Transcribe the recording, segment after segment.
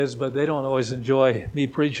but they don't always enjoy me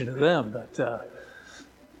preaching to them. But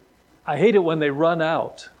I hate it when they run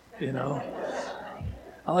out, you know.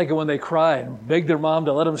 I like it when they cry and beg their mom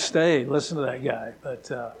to let them stay. Listen to that guy.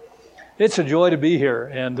 But it's a joy to be here,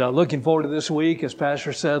 and looking forward to this week. As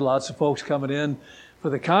Pastor said, lots of folks coming in for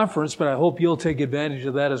the conference, but I hope you'll take advantage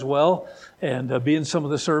of that as well and be in some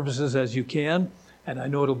of the services as you can. And I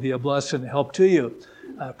know it'll be a blessing and help to you.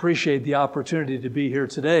 I appreciate the opportunity to be here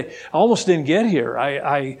today. I almost didn't get here.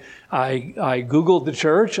 I Googled the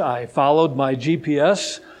church. I followed my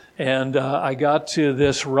GPS, and I got to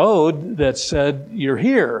this road that said, "You're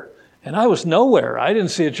here." And I was nowhere. I didn't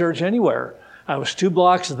see a church anywhere. I was 2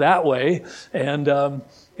 blocks that way, and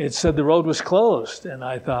it said the road was closed. And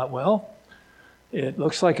I thought, well, it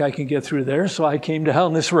looks like I can get through there. So I came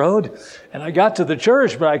down this road, and I got to the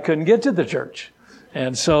church, but I couldn't get to the church.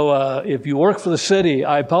 And so if you work for the city,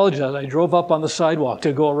 I apologize. I drove up on the sidewalk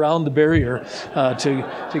to go around the barrier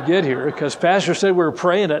to get here because Pastor said we were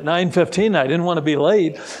praying at 9:15. I didn't want to be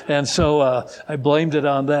late, and so I blamed it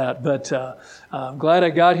on that. But I'm glad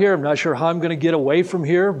I got here. I'm not sure how I'm going to get away from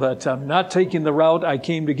here, but I'm not taking the route I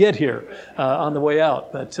came to get here on the way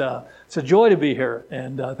out. But it's a joy to be here,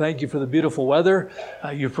 and thank you for the beautiful weather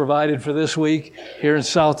you've provided for this week here in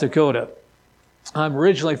South Dakota. I'm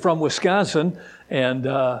originally from Wisconsin, and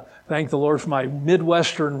thank the Lord for my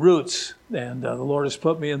Midwestern roots. And the Lord has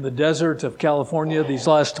put me in the desert of California these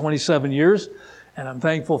last 27 years, and I'm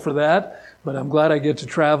thankful for that. But I'm glad I get to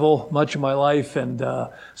travel much of my life and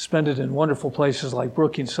spend it in wonderful places like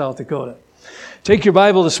Brookings, South Dakota. Take your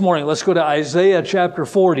Bible this morning. Let's go to Isaiah chapter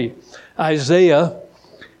 40. Isaiah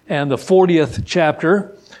and the 40th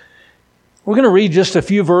chapter. We're going to read just a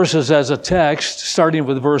few verses as a text, starting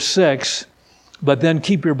with verse 6. But then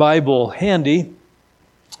keep your Bible handy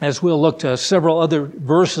as we'll look to several other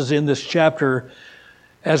verses in this chapter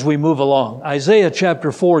as we move along. Isaiah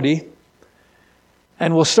chapter 40,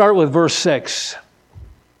 and we'll start with verse 6.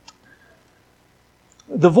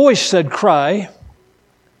 The voice said, "Cry,"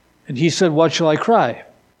 and he said, "What shall I cry?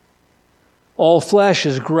 All flesh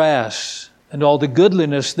is grass, and all the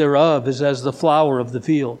goodliness thereof is as the flower of the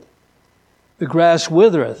field. The grass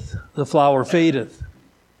withereth, the flower fadeth,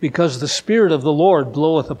 because the Spirit of the Lord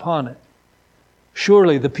bloweth upon it.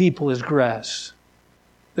 Surely the people is grass.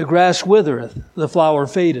 The grass withereth, the flower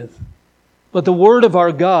fadeth, but the word of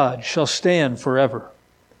our God shall stand forever.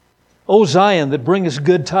 O Zion, that bringest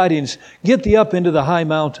good tidings, get thee up into the high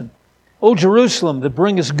mountain. O Jerusalem, that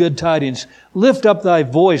bringest good tidings, lift up thy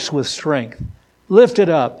voice with strength. Lift it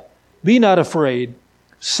up, be not afraid.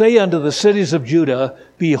 Say unto the cities of Judah,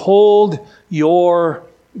 Behold your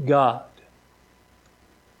God."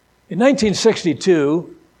 In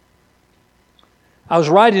 1962, I was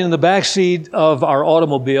riding in the back seat of our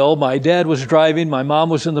automobile. My dad was driving, my mom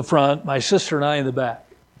was in the front, my sister and I in the back.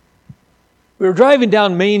 We were driving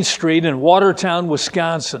down Main Street in Watertown,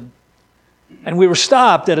 Wisconsin, and we were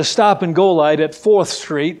stopped at a stop-and-go light at 4th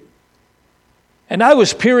Street, and I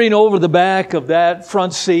was peering over the back of that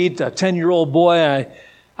front seat, a 10-year-old boy.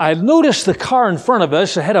 I noticed the car in front of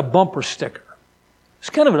us had a bumper sticker. It's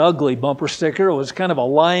kind of an ugly bumper sticker. It was kind of a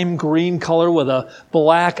lime green color with a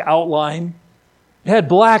black outline. It had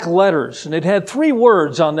black letters, and it had 3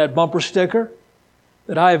 words on that bumper sticker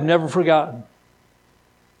that I have never forgotten.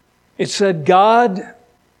 It said, "God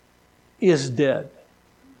is dead."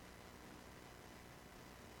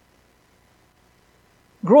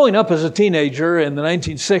 Growing up as a teenager in the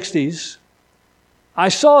 1960s, I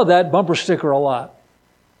saw that bumper sticker a lot.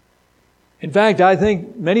 In fact, I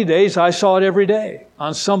think many days I saw it every day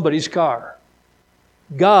on somebody's car.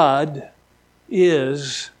 God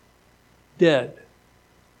is dead.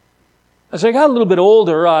 As I got a little bit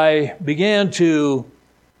older, I began to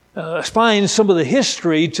find some of the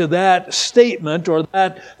history to that statement or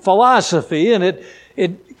that philosophy, and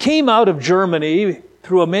it came out of Germany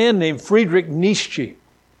through a man named Friedrich Nietzsche.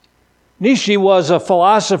 Nietzsche was a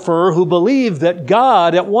philosopher who believed that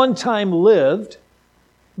God at one time lived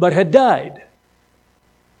but had died.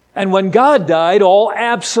 And when God died, all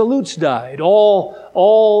absolutes died. All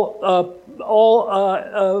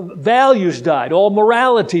values died. All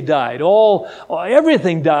morality died.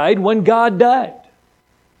 Everything died when God died.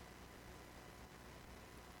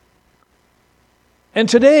 And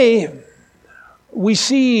today, we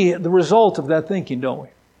see the result of that thinking, don't we?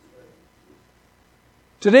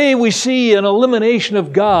 Today, we see an elimination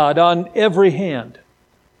of God on every hand.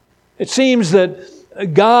 It seems that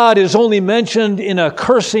God is only mentioned in a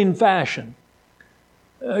cursing fashion.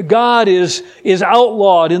 God is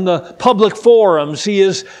outlawed in the public forums. He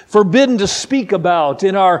is forbidden to speak about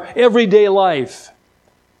in our everyday life.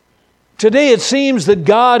 Today it seems that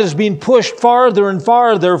God is being pushed farther and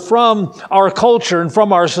farther from our culture and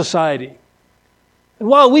from our society. And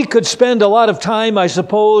while we could spend a lot of time, I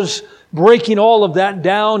suppose, breaking all of that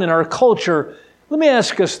down in our culture, let me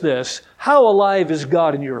ask us this. How alive is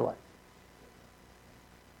God in your life?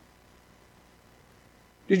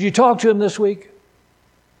 Did you talk to Him this week?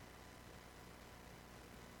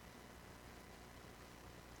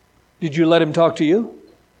 Did you let Him talk to you?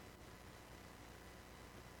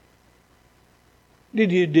 Did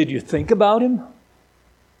you think about Him?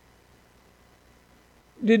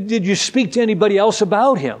 Did you speak to anybody else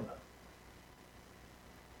about Him?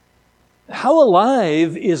 How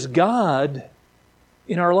alive is God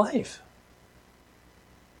in our life?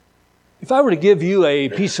 If I were to give you a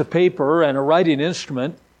piece of paper and a writing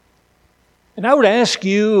instrument, and I were to ask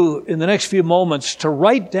you in the next few moments to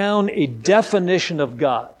write down a definition of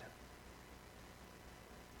God,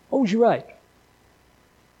 what would you write?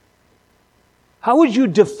 How would you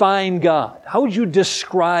define God? How would you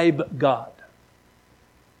describe God?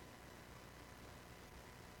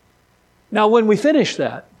 Now, when we finish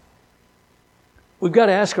that, we've got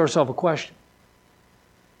to ask ourselves a question.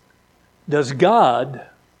 Does God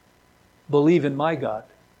believe in my God?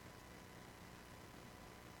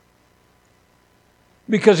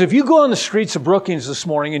 Because if you go on the streets of Brookings this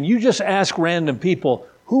morning and you just ask random people,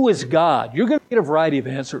 who is God? You're going to get a variety of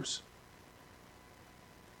answers.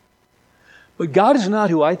 But God is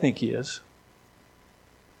not who I think He is.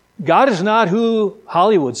 God is not who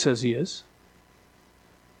Hollywood says He is.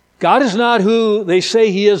 God is not who they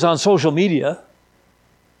say He is on social media.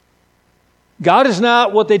 God is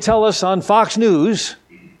not what they tell us on Fox News.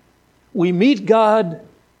 We meet God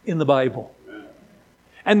in the Bible.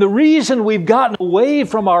 And the reason we've gotten away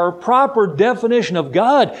from our proper definition of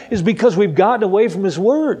God is because we've gotten away from His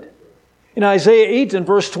Word. In Isaiah 8 and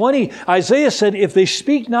verse 20, Isaiah said, if they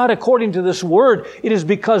speak not according to this word, it is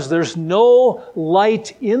because there's no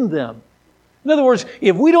light in them. In other words,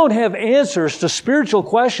 if we don't have answers to spiritual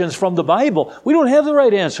questions from the Bible, we don't have the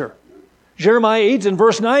right answer. Jeremiah 8 and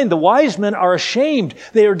verse 9, the wise men are ashamed.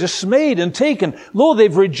 They are dismayed and taken. Lo,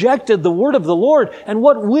 they've rejected the word of the Lord. And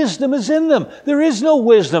what wisdom is in them? There is no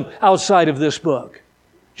wisdom outside of this book.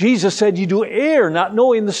 Jesus said, you do err, not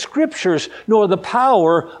knowing the Scriptures, nor the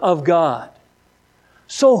power of God.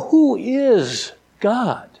 So who is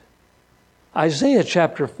God? Isaiah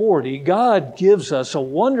chapter 40, God gives us a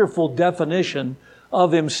wonderful definition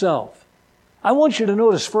of Himself. I want you to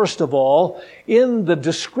notice, first of all, in the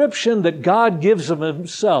description that God gives of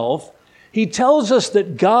Himself, He tells us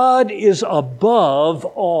that God is above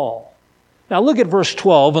all. Now look at verse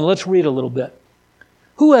 12 and let's read a little bit.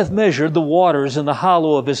 Who hath measured the waters in the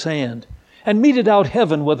hollow of His hand, and meted out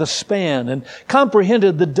heaven with a span, and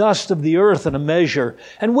comprehended the dust of the earth in a measure,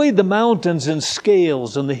 and weighed the mountains in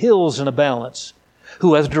scales, and the hills in a balance?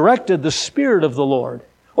 Who hath directed the Spirit of the Lord,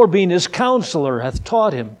 or being His counselor hath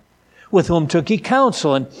taught Him? With whom took He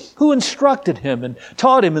counsel, and who instructed Him, and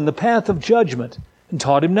taught Him in the path of judgment, and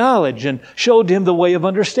taught Him knowledge, and showed Him the way of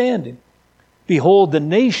understanding? Behold, the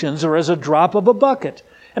nations are as a drop of a bucket,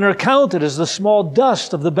 and are counted as the small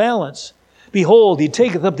dust of the balance. Behold, He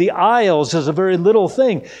taketh up the isles as a very little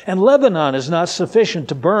thing, and Lebanon is not sufficient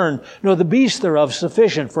to burn, nor the beast thereof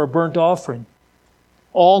sufficient for a burnt offering.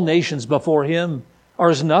 All nations before Him are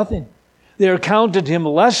as nothing. They are counted to Him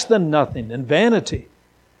less than nothing, and vanity.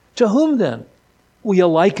 To whom then will you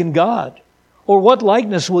liken God? Or what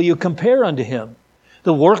likeness will you compare unto Him?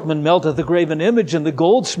 The workman melteth the graven image, and the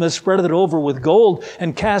goldsmith spreadeth it over with gold,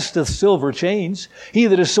 and casteth silver chains. He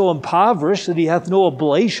that is so impoverished that he hath no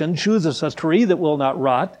oblation chooseth a tree that will not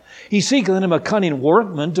rot. He seeketh in him a cunning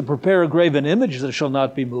workman to prepare a graven image that shall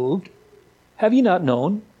not be moved. Have ye not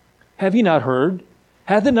known? Have ye not heard?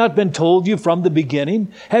 Hath it not been told you from the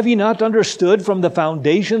beginning? Have ye not understood from the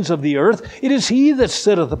foundations of the earth? It is He that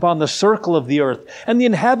sitteth upon the circle of the earth, and the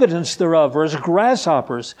inhabitants thereof are as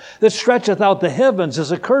grasshoppers, that stretcheth out the heavens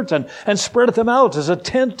as a curtain, and spreadeth them out as a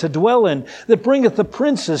tent to dwell in, that bringeth the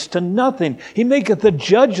princes to nothing. He maketh the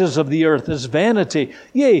judges of the earth as vanity.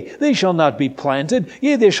 Yea, they shall not be planted.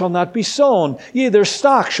 Yea, they shall not be sown. Yea, their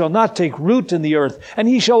stock shall not take root in the earth. And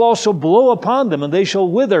He shall also blow upon them, and they shall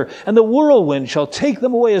wither, and the whirlwind shall take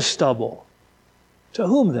them away as stubble. To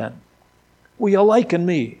whom then will you liken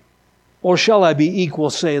me? Or shall I be equal,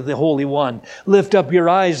 saith the Holy One? Lift up your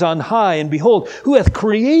eyes on high, and behold, who hath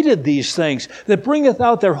created these things, that bringeth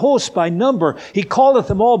out their hosts by number? He calleth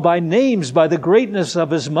them all by names, by the greatness of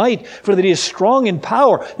His might, for that He is strong in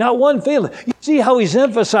power. Not one faileth. You see how He's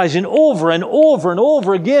emphasizing over and over and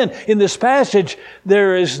over again in this passage,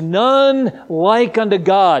 there is none like unto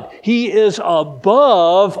God. He is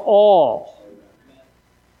above all.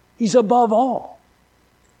 He's above all.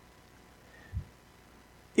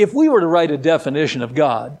 If we were to write a definition of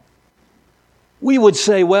God, we would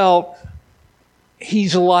say, well,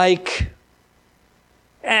 He's like,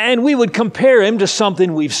 and we would compare Him to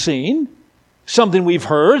something we've seen, something we've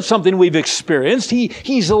heard, something we've experienced.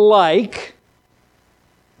 He's like.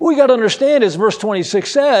 What we got to understand, as verse 26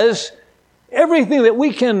 says, everything that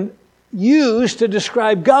we can use to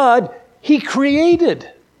describe God, He created.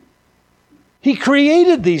 He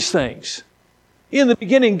created these things. In the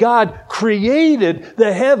beginning, God created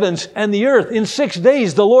the heavens and the earth. In 6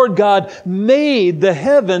 days, the Lord God made the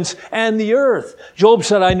heavens and the earth. Job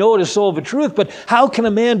said, I know it is so of a truth, but how can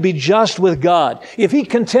a man be just with God? If he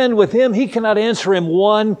contend with Him, he cannot answer him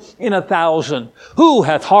 1 in 1,000. Who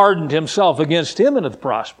hath hardened himself against Him and hath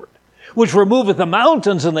prospered? Which removeth the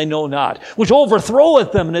mountains, and they know not, which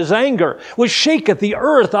overthroweth them in His anger, which shaketh the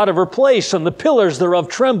earth out of her place, and the pillars thereof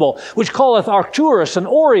tremble, which calleth Arcturus, and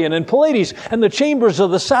Orion, and Pleiades, and the chambers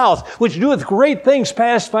of the south, which doeth great things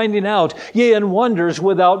past finding out, yea, and wonders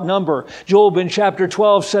without number. Job in chapter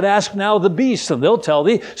 12 said, ask now the beasts, and they'll tell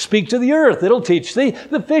thee. Speak to the earth, it'll teach thee.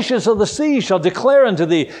 The fishes of the sea shall declare unto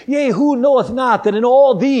thee. Yea, who knoweth not that in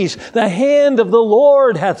all these the hand of the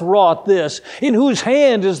Lord hath wrought this, in whose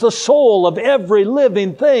hand is the soul of every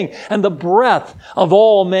living thing and the breath of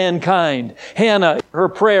all mankind. Hannah, her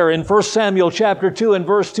prayer in 1 Samuel chapter 2 and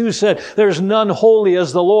verse 2 said, there's none holy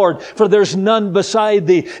as the Lord, for there's none beside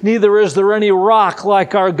thee, neither is there any rock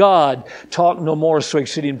like our God. Talk no more so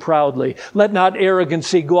exceeding proudly. Let not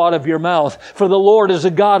arrogancy go out of your mouth, for the Lord is a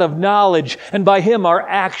God of knowledge, and by Him are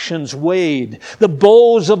actions weighed. The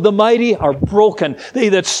bows of the mighty are broken. They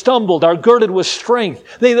that stumbled are girded with strength.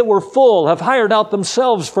 They that were full have hired out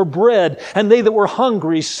themselves for bread, and they that were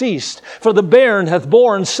hungry ceased. For the barren hath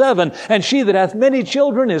borne 7, and she that hath many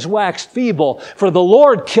children is waxed feeble. For the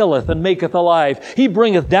Lord killeth and maketh alive. He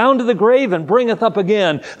bringeth down to the grave and bringeth up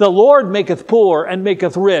again. The Lord maketh poor and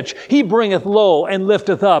maketh rich. He bringeth low and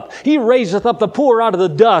lifteth up. He raiseth up the poor out of the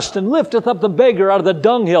dust, and lifteth up the beggar out of the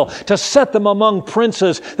dunghill, to set them among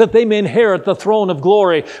princes, that they may inherit the throne of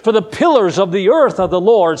glory. For the pillars of the earth are the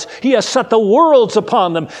Lord's. He has set the worlds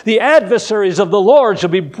upon them. The adversaries of the Lord shall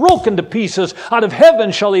be broken to pieces. Out of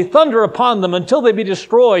heaven shall He thunder upon them until they be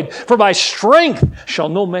destroyed. For by strength shall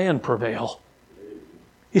no man prevail.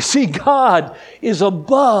 You see, God is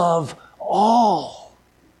above all.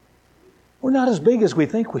 We're not as big as we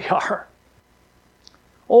think we are.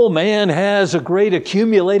 Oh, man has a great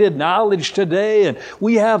accumulated knowledge today, and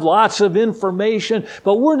we have lots of information,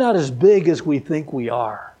 but we're not as big as we think we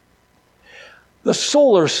are. The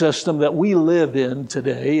solar system that we live in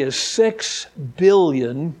today is 6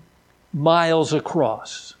 billion miles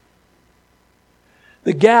across.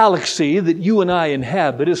 The galaxy that you and I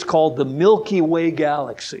inhabit is called the Milky Way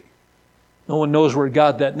galaxy. No one knows where it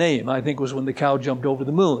got that name. I think it was when the cow jumped over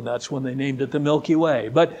the moon. That's when they named it the Milky Way.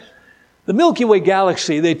 But the Milky Way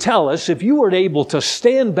galaxy, they tell us, if you were able to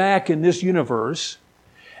stand back in this universe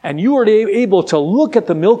and you were able to look at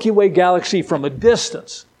the Milky Way galaxy from a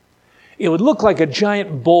distance, it would look like a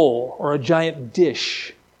giant bowl or a giant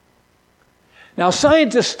dish. Now,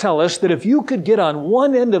 scientists tell us that if you could get on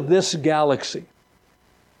one end of this galaxy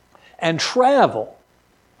and travel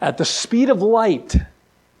at the speed of light,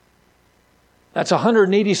 that's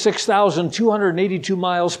 186,282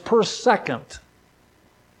 miles per second.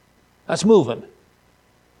 That's moving.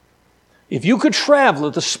 If you could travel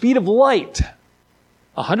at the speed of light,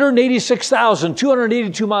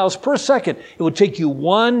 186,282 miles per second, it would take you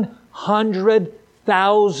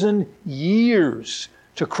 100,000 years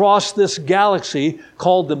to cross this galaxy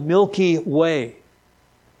called the Milky Way.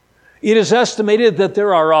 It is estimated that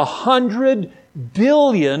there are 100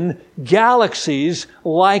 billion galaxies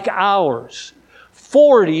like ours,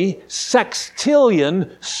 40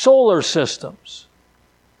 sextillion solar systems.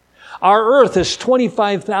 Our Earth is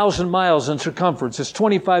 25,000 miles in circumference. It's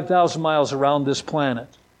 25,000 miles around this planet.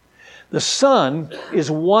 The Sun is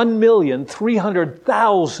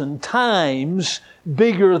 1,300,000 times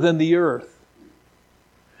bigger than the Earth.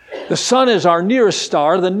 The Sun is our nearest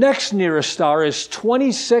star. The next nearest star is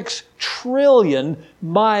 26 trillion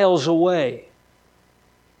miles away.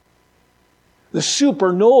 The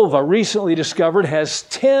supernova recently discovered has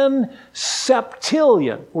 10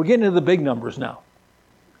 septillion. We're getting into the big numbers now.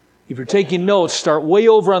 If you're taking notes, start way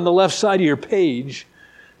over on the left side of your page,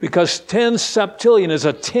 because 10 septillion is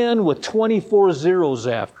a 10 with 24 zeros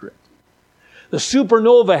after it. The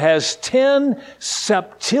supernova has 10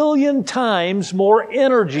 septillion times more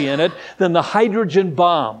energy in it than the hydrogen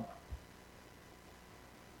bomb.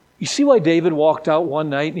 You see why David walked out one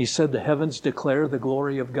night and he said, the heavens declare the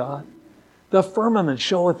glory of God? The firmament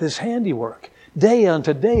showeth His handiwork. Day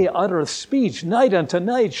unto day uttereth speech. Night unto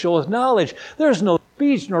night showeth knowledge. There's no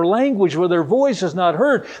speech nor language where their voice is not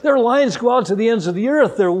heard. Their lines go out to the ends of the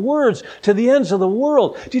earth, their words to the ends of the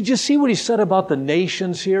world. Did you see what he said about the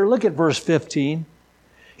nations here? Look at verse 15.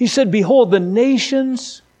 He said, behold, the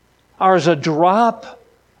nations are as a drop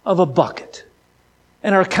of a bucket,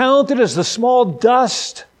 and are counted as the small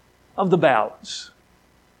dust of the balance.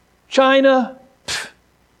 China,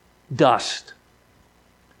 dust.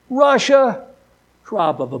 Russia,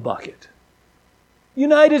 drop of a bucket.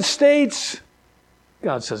 United States,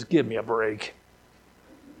 God says, give me a break.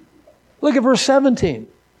 Look at verse 17.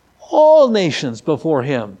 All nations before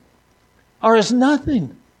him are as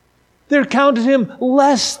nothing. They're counted him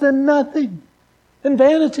less than nothing and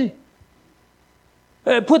vanity.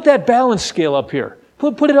 Put that balance scale up here.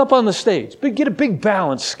 Put it up on the stage. Get a big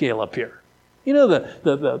balance scale up here. You know,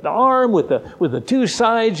 the arm with the two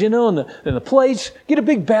sides, and the plates. Get a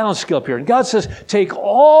big balance scale up here. And God says, take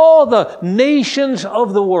all the nations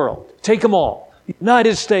of the world. Take them all.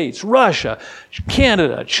 United States, Russia,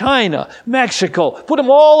 Canada, China, Mexico. Put them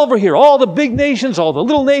all over here. All the big nations, all the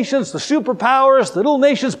little nations, the superpowers, the little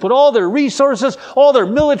nations. Put all their resources, all their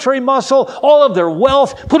military muscle, all of their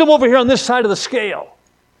wealth. Put them over here on this side of the scale.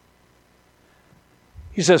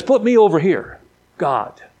 He says, put me over here,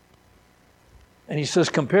 God. And he says,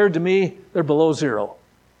 compared to me, they're below zero.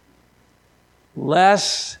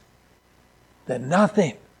 Less than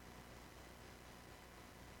nothing.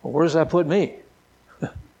 Well, where does that put me?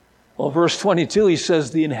 Well, verse 22, he says,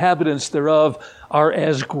 the inhabitants thereof are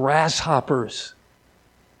as grasshoppers.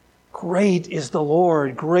 Great is the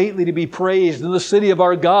Lord, greatly to be praised in the city of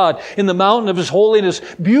our God, in the mountain of his holiness,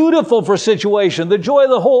 beautiful for situation. The joy of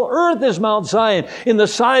the whole earth is Mount Zion, in the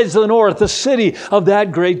sides of the north, the city of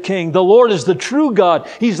that great King. The Lord is the true God.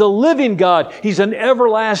 He's the living God. He's an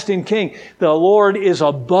everlasting King. The Lord is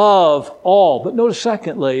above all. But notice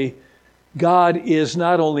secondly, God is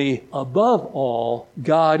not only above all,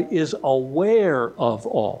 God is aware of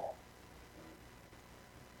all.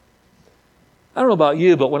 I don't know about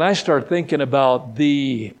you, but when I start thinking about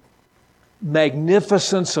the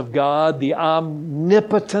magnificence of God, the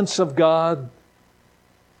omnipotence of God,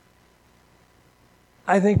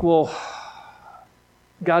 I think, well,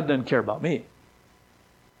 God doesn't care about me.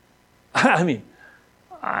 I mean,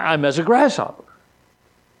 I'm as a grasshopper.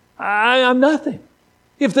 I'm nothing.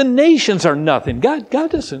 If the nations are nothing, God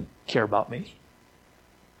doesn't care about me.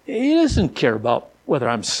 He doesn't care about whether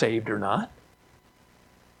I'm saved or not.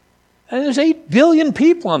 And there's 8 billion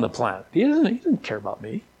people on the planet. He doesn't care about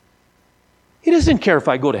me. He doesn't care if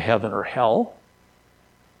I go to heaven or hell.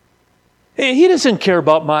 He doesn't care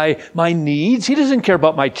about my needs. He doesn't care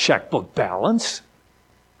about my checkbook balance.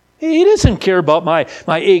 He doesn't care about my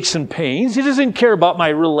aches and pains. He doesn't care about my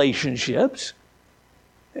relationships.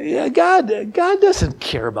 God doesn't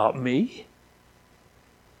care about me.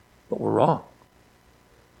 But we're wrong.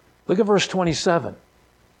 Look at verse 27.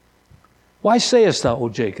 Why sayest thou, O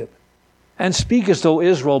Jacob, and speakest, O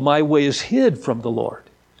Israel, my way is hid from the Lord,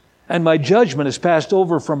 and my judgment is passed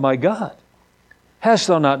over from my God? Hast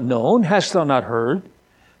thou not known, hast thou not heard,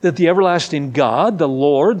 that the everlasting God, the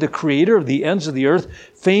Lord, the Creator of the ends of the earth,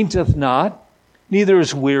 fainteth not, neither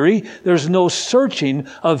is weary, there's no searching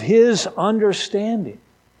of his understanding.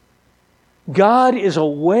 God is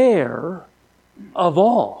aware of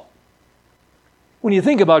all. When you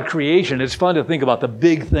think about creation, it's fun to think about the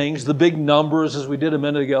big things, the big numbers, as we did a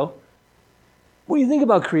minute ago. When you think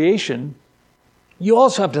about creation, you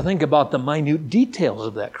also have to think about the minute details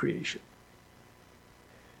of that creation.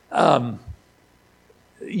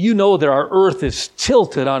 You know that our earth is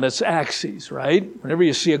tilted on its axes, right? Whenever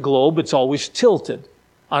you see a globe, it's always tilted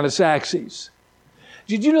on its axes.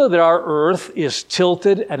 Did you know that our earth is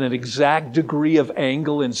tilted at an exact degree of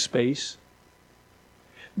angle in space?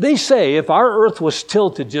 They say if our earth was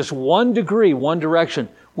tilted just 1 degree, one direction,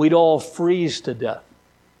 we'd all freeze to death.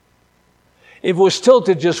 If it was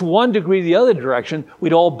tilted just 1 degree the other direction,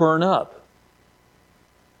 we'd all burn up.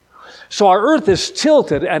 So our earth is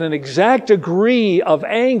tilted at an exact degree of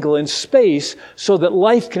angle in space so that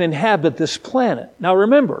life can inhabit this planet. Now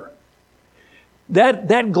remember,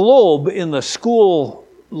 that globe in the school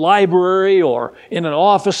library or in an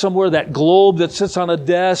office somewhere, that globe that sits on a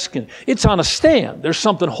desk, and it's on a stand. There's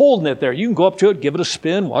something holding it there. You can go up to it, give it a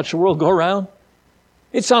spin, watch the world go around.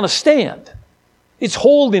 It's on a stand. It's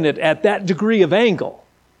holding it at that degree of angle.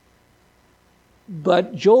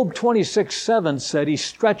 But Job 26:7 said, he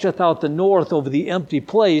stretcheth out the north over the empty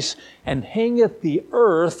place and hangeth the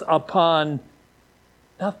earth upon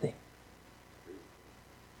nothing.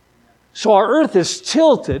 So our earth is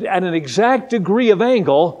tilted at an exact degree of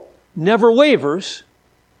angle, never wavers,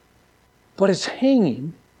 but it's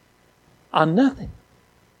hanging on nothing.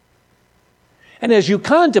 And as you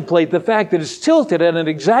contemplate the fact that it's tilted at an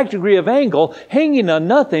exact degree of angle, hanging on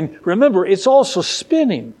nothing, remember, it's also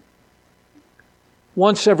spinning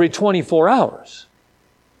once every 24 hours.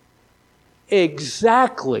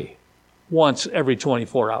 Exactly once every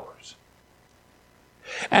 24 hours.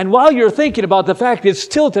 And while you're thinking about the fact that it's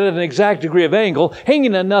tilted at an exact degree of angle,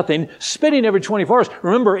 hanging on nothing, spinning every 24 hours,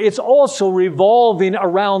 remember, it's also revolving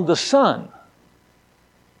around the sun.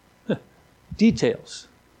 Details.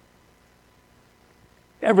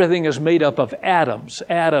 Everything is made up of atoms.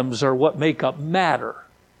 Atoms are what make up matter.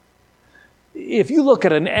 If you look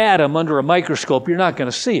at an atom under a microscope, you're not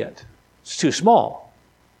going to see it. It's too small.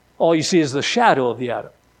 All you see is the shadow of the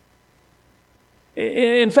atom.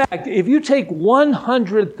 In fact, if you take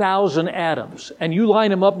 100,000 atoms and you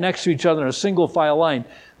line them up next to each other in a single file line,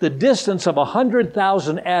 the distance of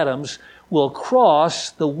 100,000 atoms will cross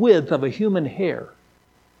the width of a human hair.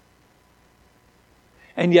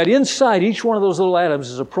 And yet inside each one of those little atoms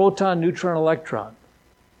is a proton, neutron, electron.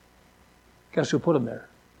 Guess who put them there?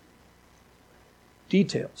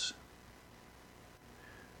 Details.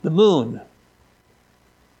 The moon.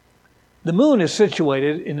 The moon is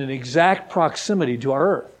situated in an exact proximity to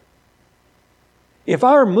our Earth. If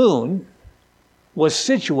our moon was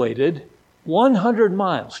situated 100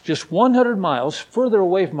 miles, just 100 miles further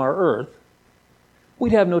away from our Earth,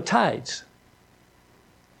 we'd have no tides.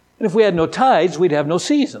 And if we had no tides, we'd have no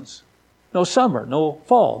seasons. No summer, no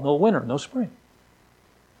fall, no winter, no spring.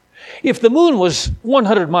 If the moon was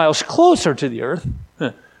 100 miles closer to the Earth,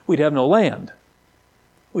 we'd have no land.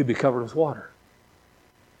 We'd be covered with water.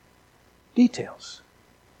 Details.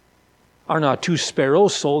 Are not 2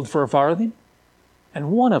 sparrows sold for a farthing?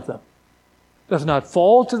 And one of them does not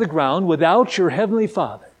fall to the ground without your heavenly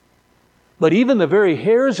Father. But even the very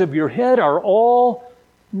hairs of your head are all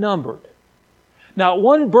numbered. Not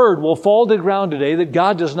one bird will fall to the ground today that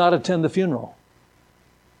God does not attend the funeral.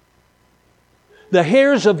 The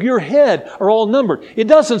hairs of your head are all numbered. It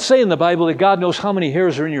doesn't say in the Bible that God knows how many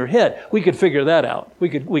hairs are in your head. We could figure that out. We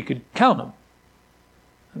could count them.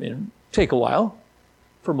 I mean, take a while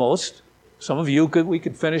for most. Some of you we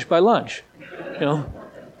could finish by lunch. You know,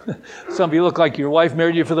 some of you look like your wife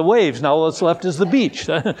married you for the waves. Now all that's left is the beach.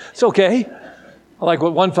 It's okay. I like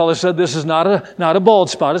what one fellow said. This is not a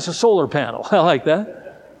bald spot. It's a solar panel. I like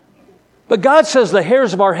that. But God says the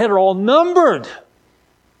hairs of our head are all numbered.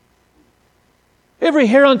 Every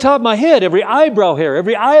hair on top of my head, every eyebrow hair,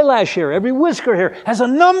 every eyelash hair, every whisker hair has a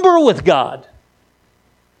number with God.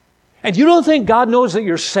 And you don't think God knows that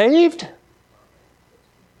you're saved?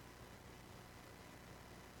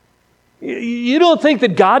 You don't think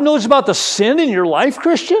that God knows about the sin in your life,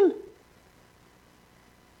 Christian?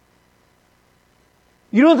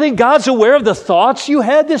 You don't think God's aware of the thoughts you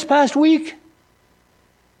had this past week?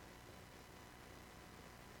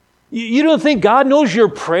 You don't think God knows your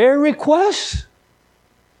prayer requests?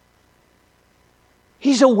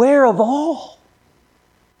 He's aware of all.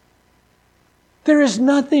 There is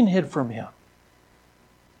nothing hid from Him.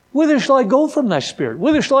 Whither shall I go from thy spirit?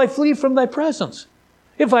 Whither shall I flee from thy presence?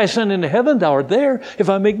 If I ascend into heaven, thou art there. If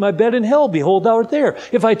I make my bed in hell, behold, thou art there.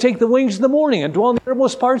 If I take the wings of the morning and dwell in the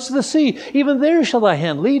uttermost parts of the sea, even there shall thy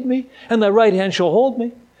hand lead me, and thy right hand shall hold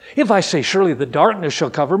me. If I say, surely the darkness shall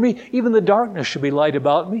cover me, even the darkness shall be light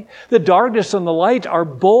about me. The darkness and the light are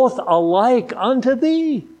both alike unto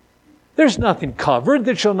thee. There's nothing covered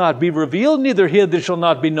that shall not be revealed, neither hid that shall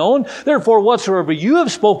not be known. Therefore, whatsoever you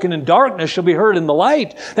have spoken in darkness shall be heard in the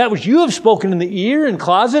light. That which you have spoken in the ear and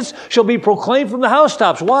closets shall be proclaimed from the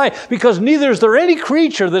housetops. Why? Because neither is there any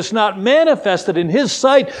creature that's not manifested in His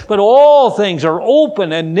sight, but all things are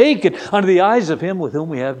open and naked unto the eyes of Him with whom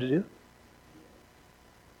we have to do.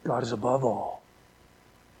 God is above all.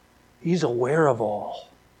 He's aware of all.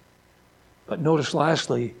 But notice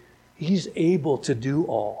lastly, He's able to do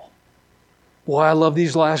all. Boy, I love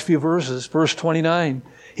these last few verses. Verse 29,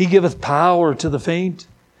 He giveth power to the faint,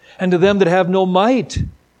 and to them that have no might,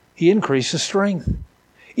 He increaseth strength.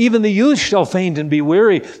 Even the youth shall faint and be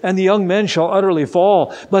weary, and the young men shall utterly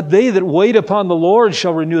fall. But they that wait upon the Lord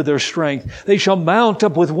shall renew their strength. They shall mount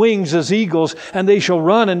up with wings as eagles, and they shall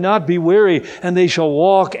run and not be weary, and they shall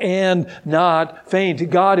walk and not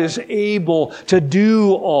faint. God is able to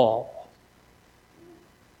do all.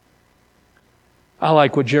 I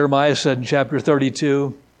like what Jeremiah said in chapter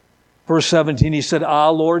 32, verse 17. He said,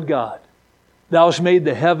 Ah, Lord God, Thou hast made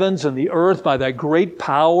the heavens and the earth by Thy great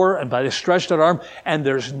power and by Thy stretched out arm, and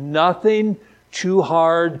there's nothing too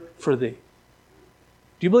hard for Thee. Do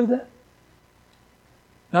you believe that?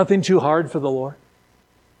 Nothing too hard for the Lord?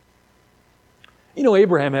 You know,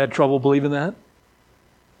 Abraham had trouble believing that.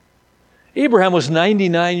 Abraham was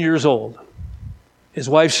 99 years old. His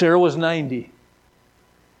wife Sarah was 90.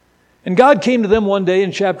 And God came to them one day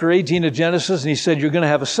in chapter 18 of Genesis, and he said, you're going to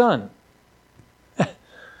have a son.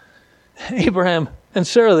 Abraham and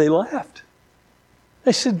Sarah, they laughed.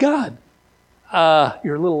 They said, God,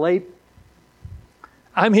 you're a little late.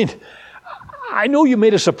 I mean, I know you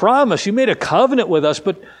made us a promise. You made a covenant with us,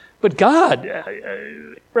 but God,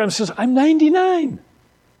 Abraham says, I'm 99.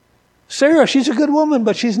 Sarah, she's a good woman,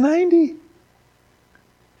 but she's 90.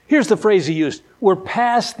 Here's the phrase he used. We're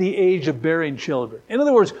past the age of bearing children. In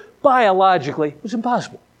other words, biologically, it was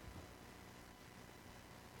impossible.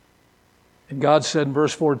 And God said in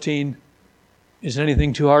verse 14, is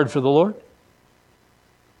anything too hard for the Lord?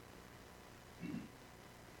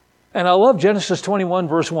 And I love Genesis 21,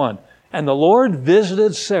 verse 1. And the Lord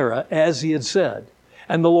visited Sarah as he had said.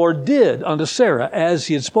 And the Lord did unto Sarah as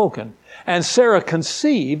he had spoken. And Sarah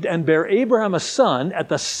conceived and bare Abraham a son at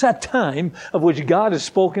the set time of which God had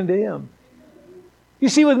spoken to him. You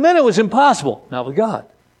see, with men it was impossible. Not with God.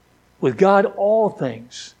 With God, all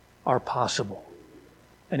things are possible.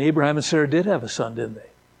 And Abraham and Sarah did have a son, didn't they?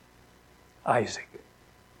 Isaac.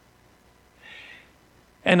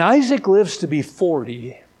 And Isaac lives to be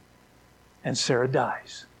 40, and Sarah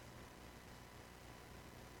dies.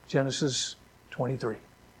 Genesis 23.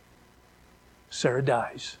 Sarah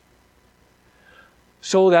dies.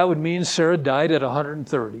 So that would mean Sarah died at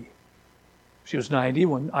 130. She was 90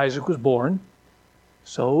 when Isaac was born.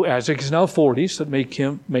 So Isaac is now 40, so make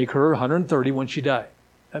her 130 when she died.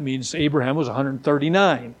 That means Abraham was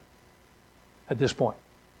 139 at this point.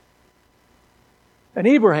 And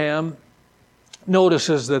Abraham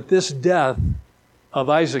notices that this death of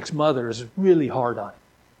Isaac's mother is really hard on him.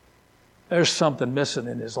 There's something missing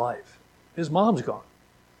in his life. His mom's gone.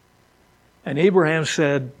 And Abraham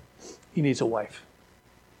said he needs a wife.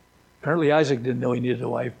 Apparently Isaac didn't know he needed a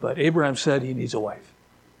wife, but Abraham said he needs a wife.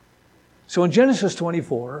 So in Genesis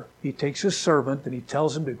 24, he takes his servant and he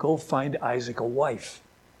tells him to go find Isaac a wife.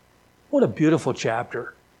 What a beautiful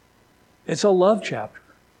chapter. It's a love chapter.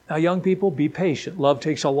 Now, young people, be patient. Love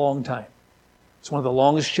takes a long time. It's one of the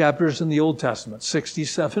longest chapters in the Old Testament,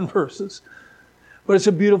 67 verses. But it's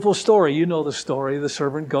a beautiful story. You know the story. The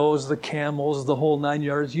servant goes, the camels, the whole 9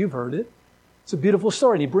 yards. You've heard it. It's a beautiful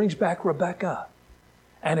story. And he brings back Rebekah.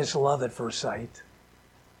 And it's love at first sight.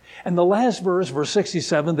 And the last verse, verse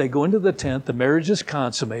 67, they go into the tent. The marriage is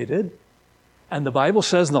consummated. And the Bible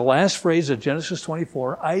says in the last phrase of Genesis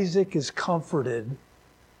 24, Isaac is comforted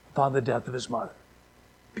upon the death of his mother.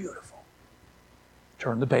 Beautiful.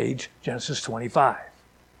 Turn the page, Genesis 25.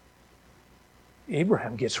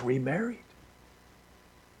 Abraham gets remarried.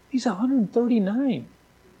 He's 139.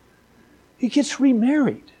 He gets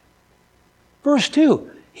remarried. Verse 2,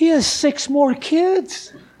 he has 6 more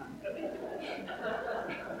kids.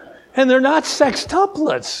 And they're not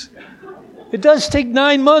sextuplets. It does take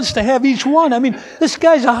 9 months to have each one. I mean, this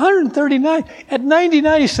guy's 139. At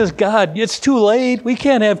 99, he says, God, it's too late. We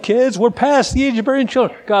can't have kids. We're past the age of bearing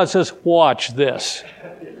children. God says, watch this.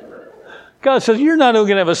 God says, you're not only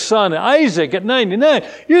going to have a son, Isaac, at 99.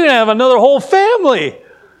 You're going to have another whole family.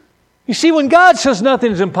 You see, when God says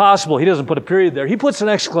nothing is impossible, he doesn't put a period there. He puts an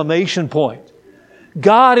exclamation point.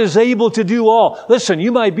 God is able to do all. Listen,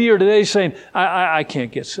 you might be here today saying, I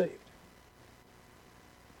can't get saved.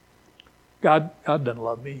 God doesn't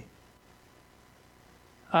love me.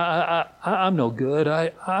 I'm no good.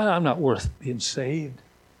 I'm not worth being saved.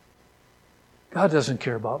 God doesn't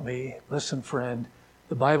care about me. Listen, friend,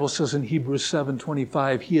 the Bible says in Hebrews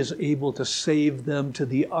 7:25, he is able to save them to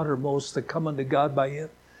the uttermost that come unto God by him.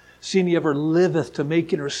 Seeing he ever liveth to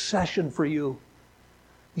make intercession for you.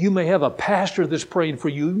 You may have a pastor that's praying for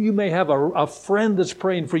you. You may have a friend that's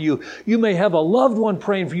praying for you. You may have a loved one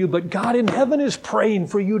praying for you, but God in heaven is praying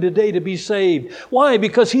for you today to be saved. Why?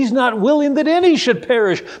 Because he's not willing that any should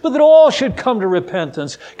perish, but that all should come to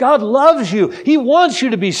repentance. God loves you. He wants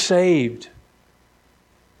you to be saved.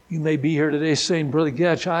 You may be here today saying, Brother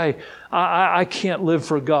Getch, I can't live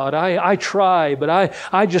for God. I try, but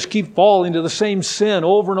I just keep falling to the same sin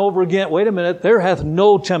over and over again. Wait a minute. There hath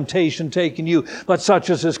no temptation taken you, but such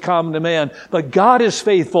as is common to man. But God is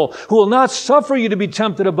faithful, who will not suffer you to be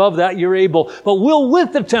tempted above that you're able, but will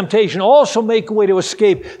with the temptation also make a way to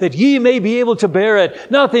escape, that ye may be able to bear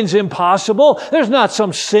it. Nothing's impossible. There's not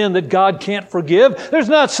some sin that God can't forgive. There's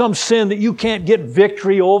not some sin that you can't get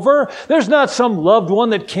victory over. There's not some loved one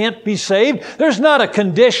that can't be saved. There's not a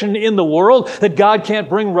condition in the world that God can't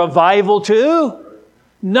bring revival to.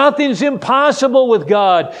 Nothing's impossible with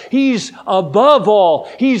God. He's above all.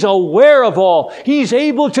 He's aware of all. He's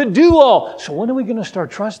able to do all. So when are we going to start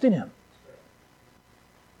trusting him?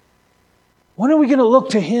 When are we going to look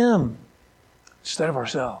to him? instead of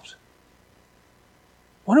ourselves?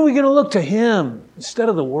 When are we going to look to Him instead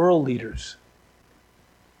of the world leaders?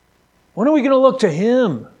 When are we going to look to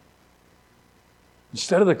Him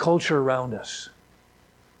instead of the culture around us?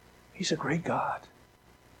 He's a great God.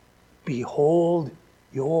 Behold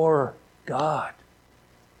your God.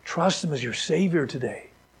 Trust Him as your Savior today.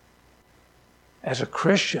 As a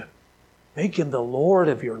Christian, make Him the Lord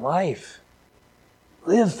of your life.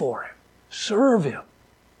 Live for Him. Serve Him.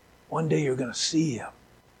 One day you're going to see Him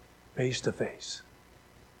face to face.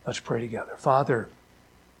 Let's pray together. Father,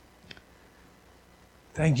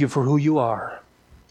 thank You for who You are.